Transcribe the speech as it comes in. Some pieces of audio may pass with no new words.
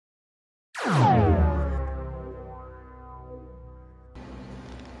Playing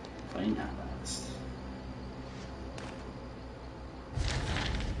Outlast.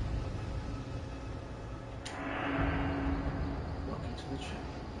 Welcome to the channel.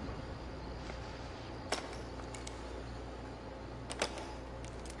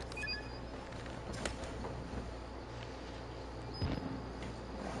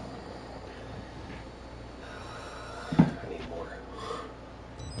 I need more.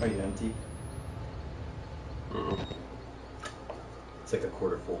 Are you empty? It's like a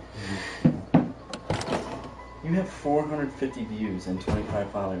quarter full. You have 450 views and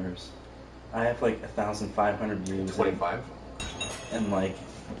 25 followers. I have like 1,500 views. 25? And like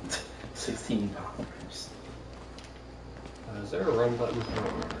 16 followers. Is there a run button? I don't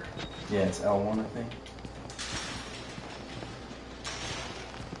remember. Yeah, it's L1, I think.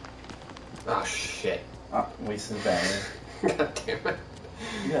 Oh shit. Ah, wasted a battery. God damn it.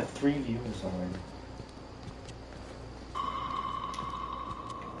 You got 3 viewers already.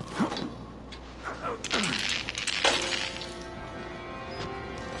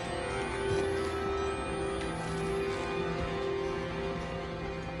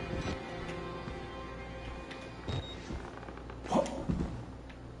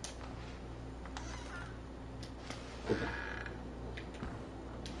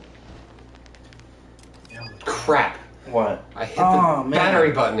 Crap. What? I hit the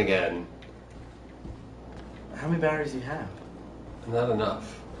battery button again. How many batteries do you have? Not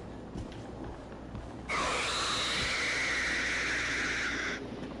enough.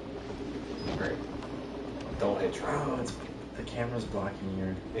 Great. Don't hit triangle. Oh, the camera's blocking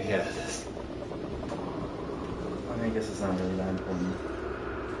your... Yeah, it is. I guess it's not really that important.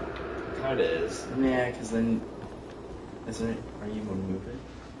 Kinda is. Yeah, because then... Are you going to move it?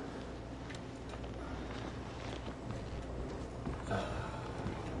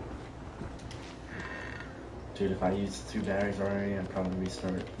 Dude, if I used 2 batteries already, I'd probably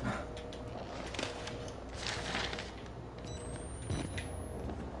restart it.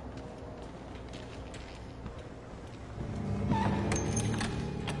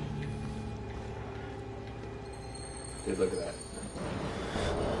 Dude, look at that.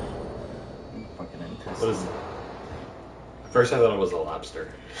 I'm fucking into What is it? First I thought it was a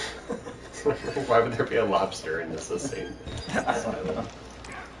lobster. Why would there be a lobster in this scene? I don't know.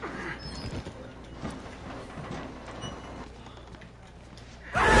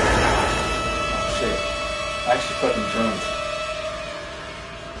 Shit. I actually fucking drunk.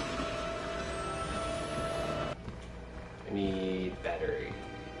 I need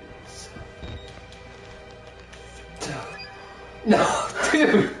batteries. No,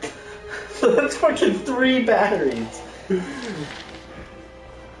 dude! That's fucking 3 batteries.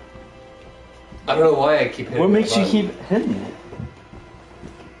 I don't know why I keep hitting What makes you the keep button. hitting it?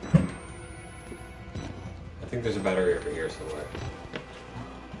 I think there's a battery over here somewhere.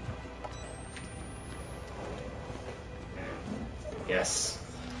 Yes.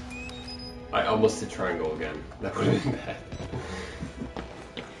 I almost did triangle again. That would have been bad.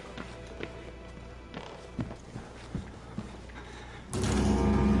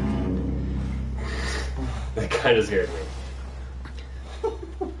 That kind of scared me.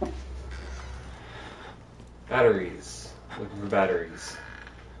 Batteries. Looking for batteries.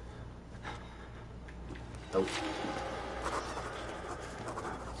 Nope.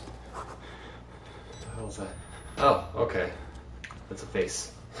 What the hell is that? Oh, okay. That's a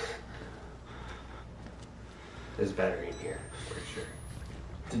face. There's a battery in here, for sure.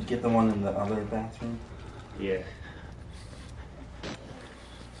 Did you get the one in the other bathroom? Yeah.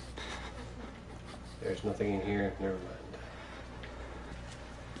 There's nothing in here. Never mind.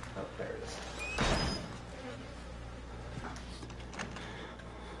 Oh, there it is.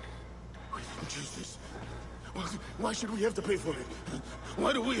 Jesus. Why should we have to pay for it?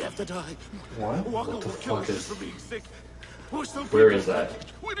 Why do we have to die? What? Walker What the will kill fuck us is- just for being sick. We're still Where people. is that?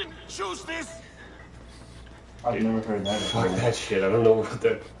 We didn't choose this. I've Dude, never heard that before. Fuck that shit. I don't know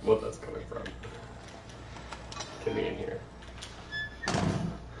what that's coming from. Get me in here.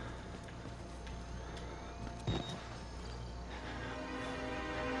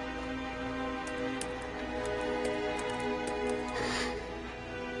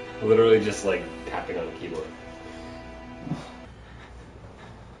 Literally just like tapping on the keyboard.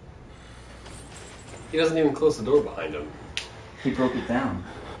 He doesn't even close the door behind him. He broke it down.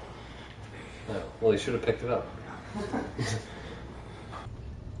 Oh, well, he should have picked it up.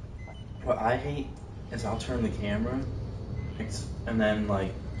 What I hate is I'll turn the camera, and then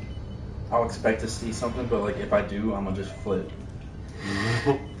like I'll expect to see something, but like if I do, I'm gonna just flip.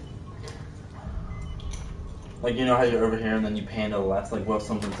 Like, you know how you're over here and then you pan to the left? Like, well,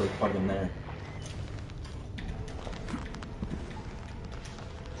 something's like fucking there.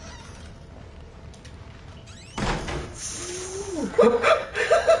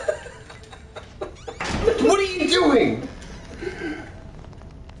 What are you doing?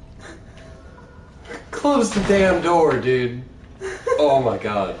 Close the damn door, dude. Oh my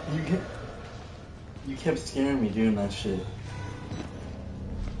god. You kept scaring me doing that shit.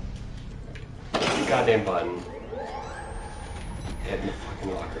 Goddamn button. Get in the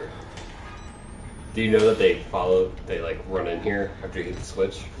fucking locker. Do you know that they like run in here after you hit the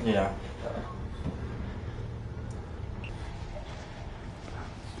switch? Yeah.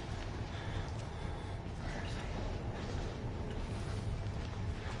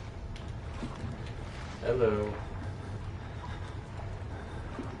 Hello.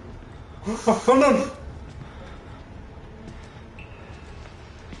 Oh no!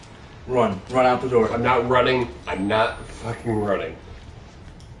 Run out the door. I'm not running. I'm not fucking running.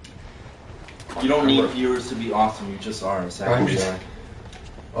 You don't need viewers to be awesome, you just are, Zach.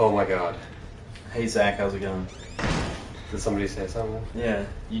 Oh my god. Hey Zach, how's it going? Did somebody say something? Yeah,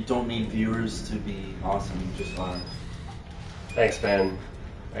 you don't need viewers to be awesome, you just are. Thanks, man.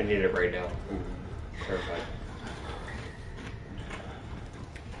 I need it right now. I'm terrified.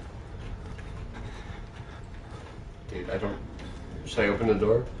 Dude, I don't... Should I open the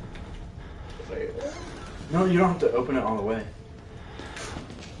door? No, you don't have to open it all the way.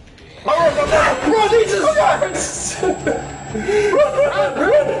 Run, Jesus! Run!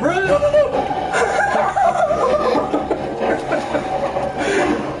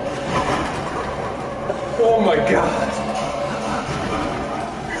 Oh my god.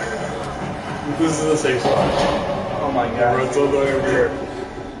 This is the same spot. Oh my god. Runs all the way over here.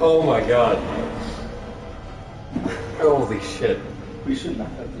 Oh my god. Holy shit. We should not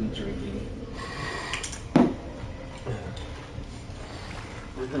have been drinking.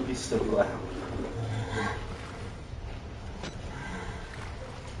 We're gonna be so loud.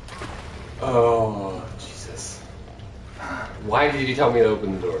 Oh, Jesus. Why did you tell me to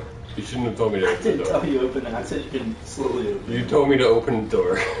open the door? You shouldn't have told me to I open the didn't door. tell you open it, I said you can slowly open it. You told me to open the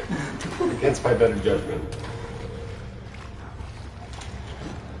door. Against my better judgment.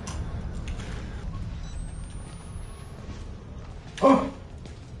 Oh!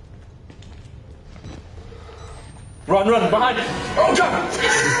 Run, behind you! Oh god!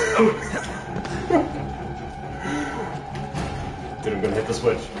 Dude, I'm gonna hit the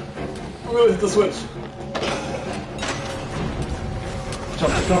switch. I'm gonna hit the switch.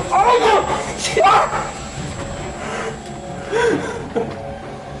 Jump. Oh no!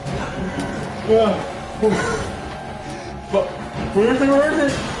 But where is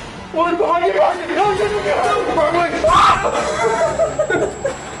it? One behind you! Go!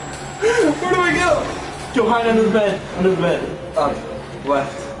 Where do we go? Go hide under the bed. Up,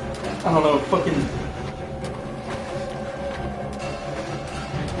 left. I don't know, fucking.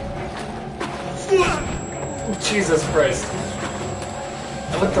 Jesus Christ. I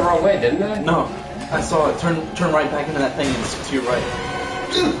looked the wrong way, didn't I? No, I saw it. Turn right back into that thing and it's to your right.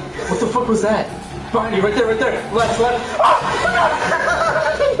 What the fuck was that? Behind you, right there. Left.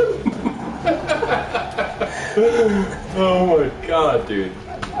 Oh my god, dude.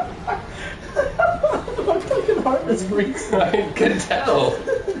 My fucking heart is racing. I can tell.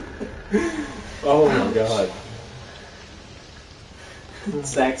 Oh my god.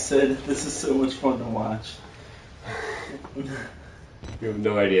 Zach said, this is so much fun to watch. You have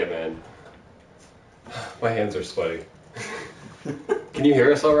no idea, man. My hands are sweaty. Can you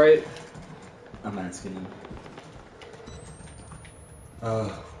hear us all right? I'm asking you. Where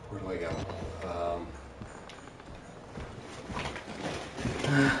do I go?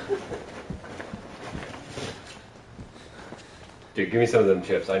 Dude, give me some of them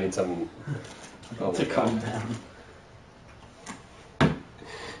chips. I need some. Oh To calm down. Get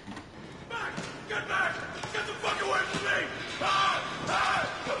back! Get the fuck away from me!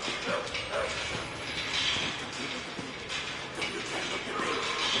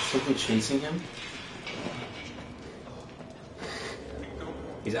 Is something chasing him?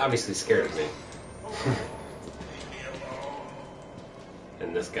 He's obviously scared of me.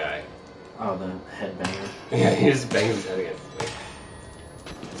 And this guy. Oh, the headbanger. Yeah, he just bangs his head against me.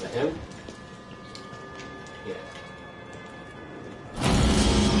 Is that him? Yeah.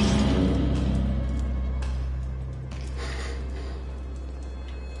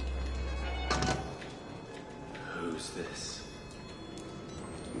 Who's this?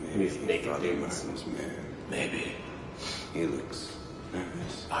 These naked dudes. Man. Maybe. He looks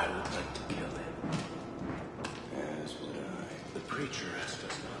nervous. I would like to kill him. As would I. The preacher asked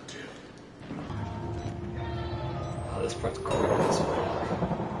us not to. Oh, this part's cool as fuck.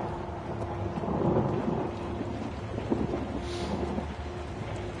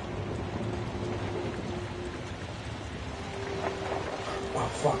 Oh,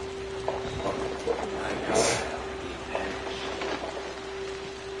 fuck.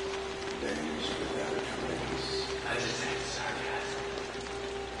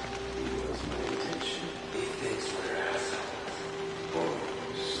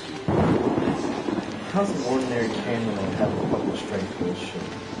 How's an ordinary cameraman have a fucking strength for this shit?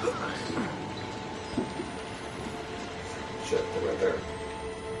 Shit, they're right there.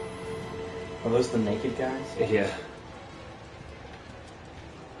 Are those the naked guys? Yeah.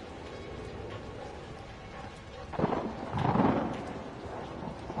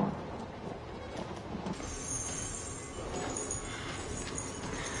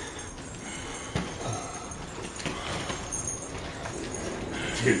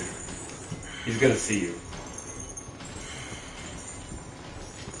 Dude, he's gonna see you.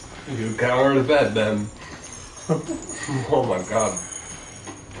 You got out of bed, man. Oh my god.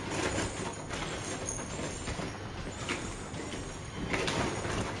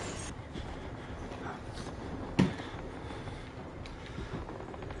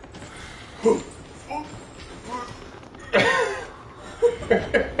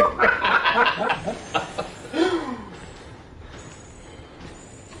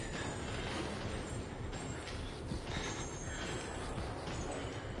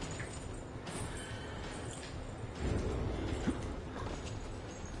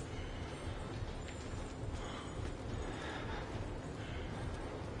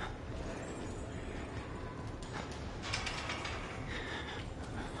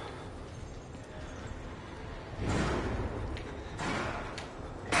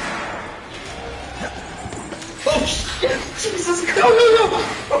 Oh shit! Jesus Christ! No!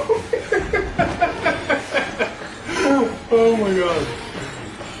 Oh my god.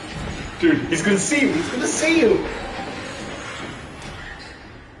 Dude, he's gonna see you! He's gonna see you!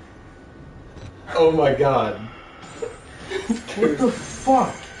 Oh my god. What the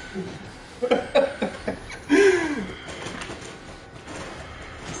fuck?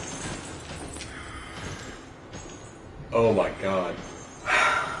 Oh my god.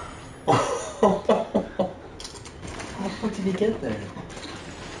 How the fuck did he get there?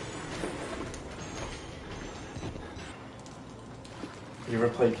 You ever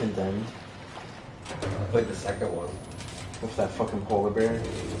played Condemned? I played the second one. With that fucking polar bear?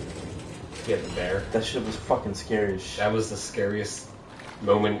 Yeah, the bear. That shit was fucking scary as shit. That was the scariest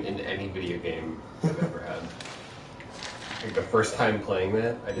moment in any video game I've ever had. Like the first time playing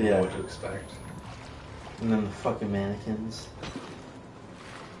that, I didn't know what to expect. And then the fucking mannequins.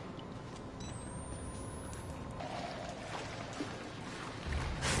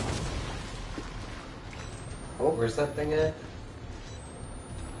 Oh, where's that thing at?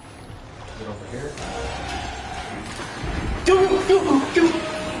 Is it over here? Dude!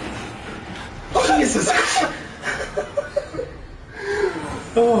 Jesus Christ!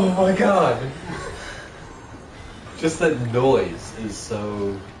 Oh my god! Just that noise is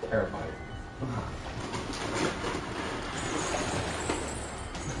so terrifying.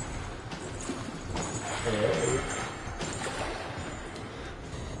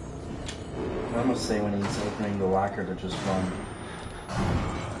 I'm gonna say when he's opening the locker to just run.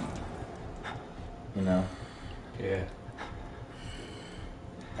 You know? Yeah.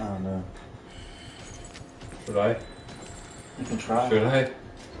 I don't know. Should I? You can try. Should I?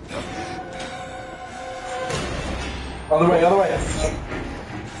 Other way, other way!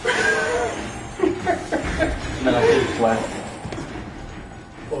 And then I think left.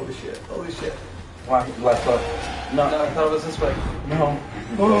 Holy shit, holy shit. Why? Left, left. No, No, I thought it was this way. no.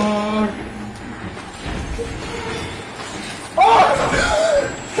 Fuck!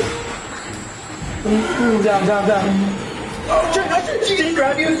 Down, down, down. Oh, she didn't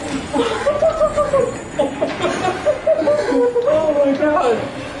grab you. Oh my god!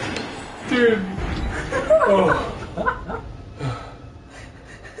 Dude! Oh.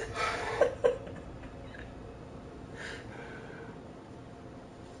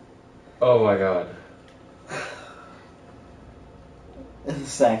 Oh my god.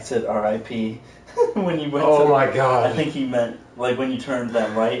 Zach said R.I.P. when you went Oh to... my god. I think he meant, like, when you turned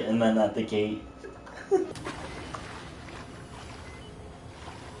that right and then at the gate. The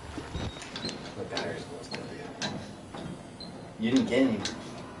battery's almost dead. You didn't get any.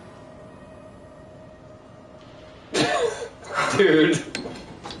 Dude.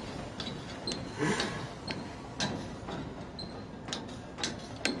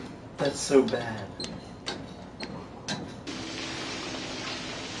 That's so bad.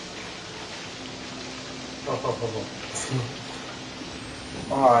 Oh.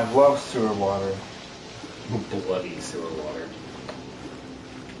 Oh, I love sewer water. Bloody sewer water.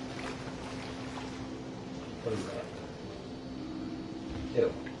 What is that?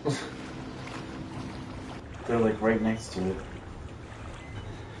 Ew. They're like right next to it.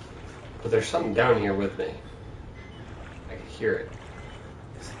 But there's something down here with me. I can hear it.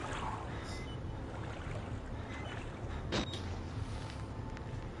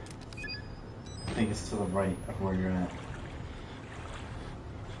 I think it's to the right of where you're at.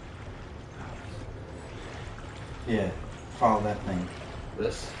 Yeah, follow that thing.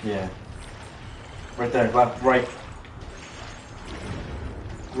 This? Yeah. Right there, left, right.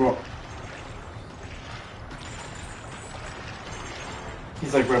 Roll.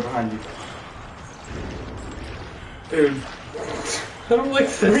 He's like right behind you. Dude. I don't like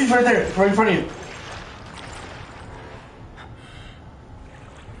this. He's right there, right in front of you.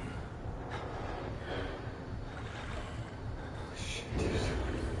 Shit, dude.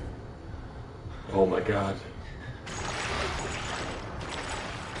 Oh my god.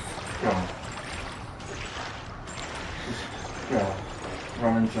 Go. Go.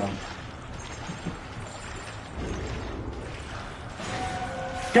 Run and jump.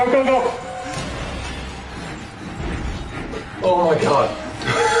 Go, go, go! Oh my god.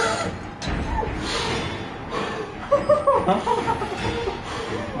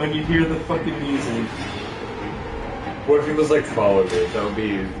 When you hear the fucking music. What if he was like following me? That would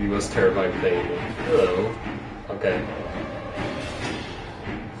be the most terrifying thing. Hello. Okay.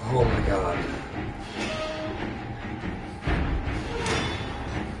 Oh my god.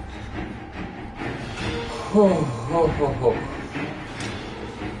 Oh.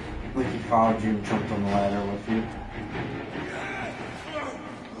 Like he followed you and jumped on the ladder with you.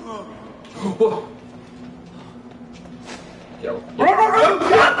 Yo.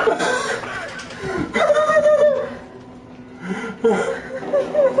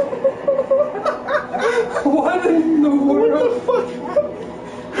 What in the world? What the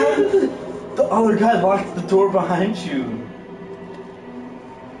fuck? The other guy locked the door behind you.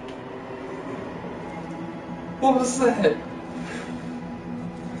 What was that?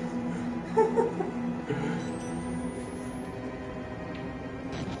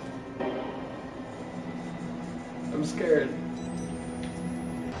 I'm scared.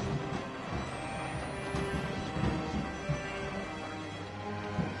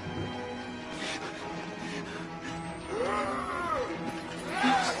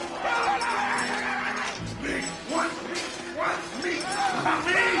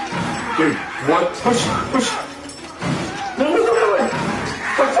 Dude, what? Push! No!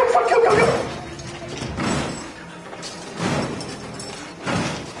 Fuck, go!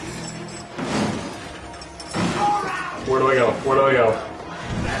 Where do I go?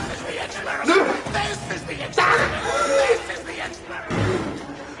 This is the experiment! This is the experiment!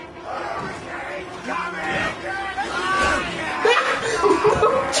 Come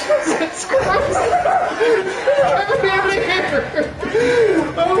Jesus Christ!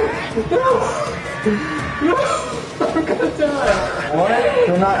 No! I'm gonna die! What?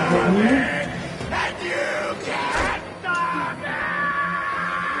 They're not hitting you? And you can't stop it!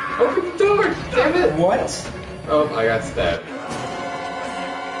 Open the door! Damn it! What? Oh, I got stabbed.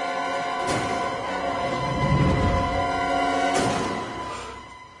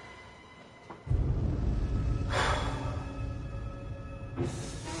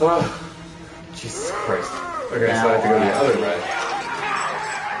 Oh, Jesus Christ. Okay, so I have to go the other way.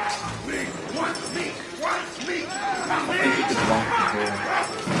 Me! I think you just locked the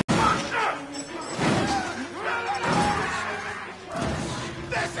door.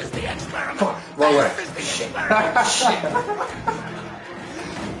 This is the experiment! Fuck, wrong way. This is the experiment! Shit.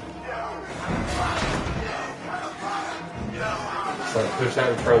 So I push that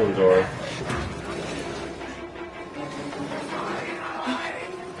in front of the door.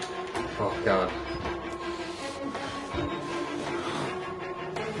 Oh god.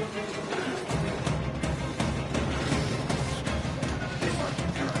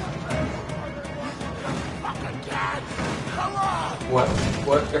 What?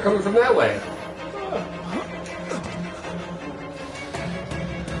 What? They're coming from that way.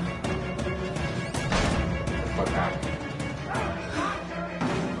 Fuck that.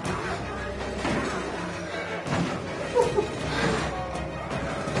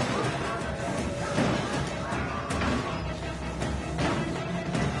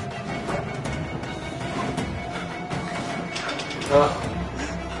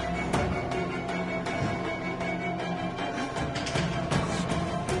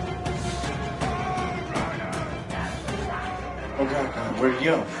 Oh god, where'd you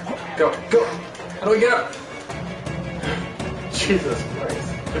go? Go! How do we get up? Jesus Christ.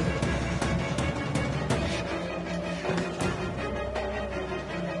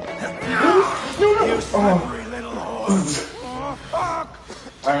 You slippery little whore. Oh, fuck.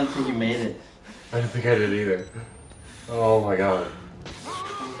 I don't think you made it. I didn't think I did either. Oh my god.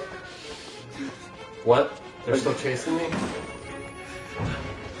 What? They're still chasing me?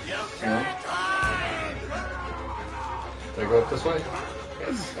 Yeah. Did I go up this way?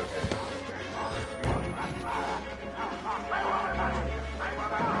 Yes, okay.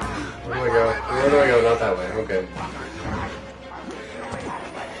 Where do I go? Where do I go? Not that way. Okay.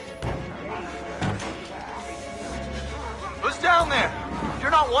 Who's down there?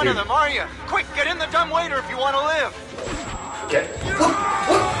 You're not one of Dude. them, are you? Quick, get in the dumbwaiter if you want to live. Get.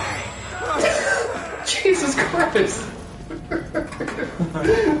 What? Jesus Christ!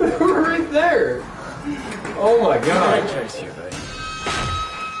 They were right there! Oh my god! Chase you, buddy.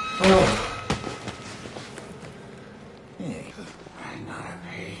 Oh. Hey. I'm not a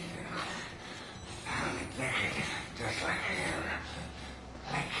patient. I'm addicted, just like him.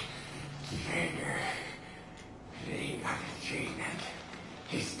 Like Xander. He got the treatment.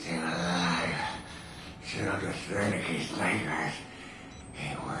 He's still alive. Still just Wernicke's nightmares.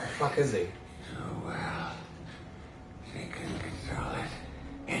 It worked Fuck is he? so well. They couldn't control it.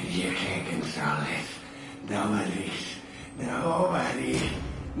 And you can't control it. Nobody.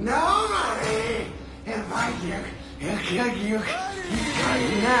 He'll find you. He'll kill you. He's got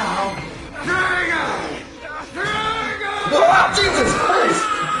you now. Dragon! Oh, Jesus Christ!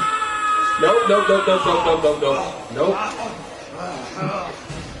 Nope.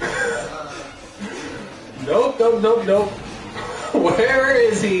 Nope. Where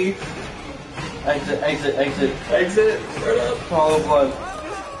is he? Exit. Right up. Follow blood.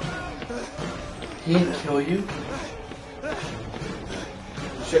 He didn't kill you?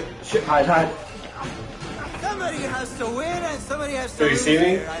 Shit. Hide. Somebody has to win and somebody has to Do you lose see me?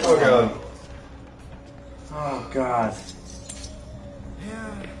 here. Oh god. Oh god.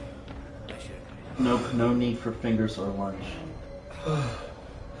 No need for fingers or lunch.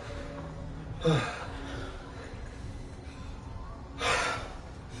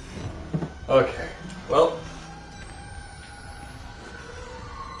 Okay. Well.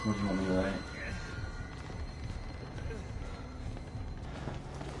 What do you want me to write?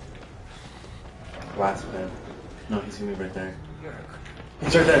 Last bed. No, he's gonna be right there.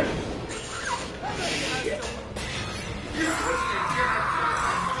 He's right there.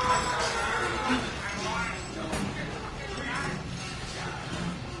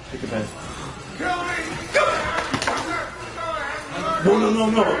 Pick a bed.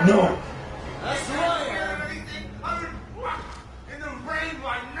 No. That's right. In the rain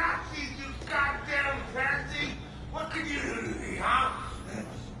like Nazis, you goddamn pansy! What could you do to me, huh?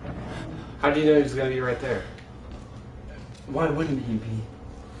 How do you know he's gonna be right there? Why wouldn't he be?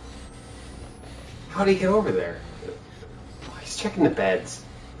 How did he get over there? Oh, he's checking the beds.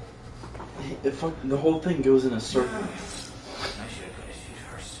 The whole thing goes in a circle.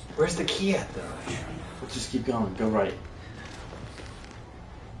 Where's the key at though? Let's just keep going. Go right.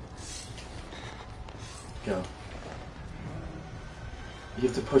 Go. You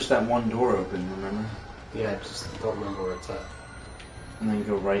have to push that one door open, remember? Yeah, I just don't remember where it's at. And then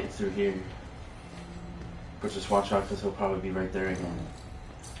go right through here. But just watch out because he'll probably be right there again.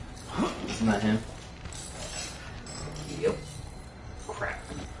 Isn't that him? Yep. Crap.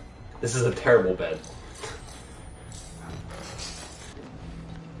 This is a terrible bed.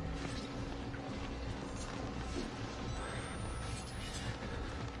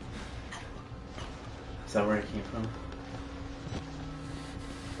 Is that where it came from?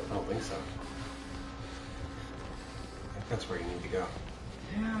 I don't think so. I think that's where you need to go.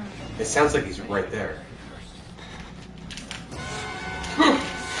 It sounds like he's right there.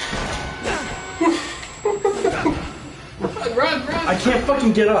 Run! I can't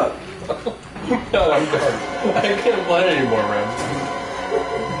fucking get up! No, I'm done. I can't play anymore, man.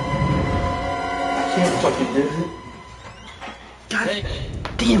 I can't fucking do it. God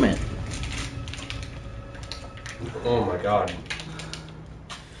damn it! Oh my god.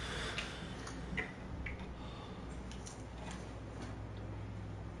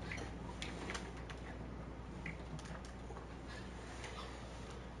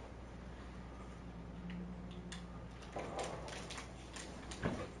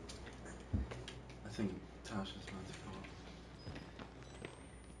 I think Tasha's about to come up.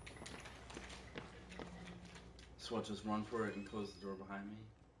 So what, just run for it and close the door behind me?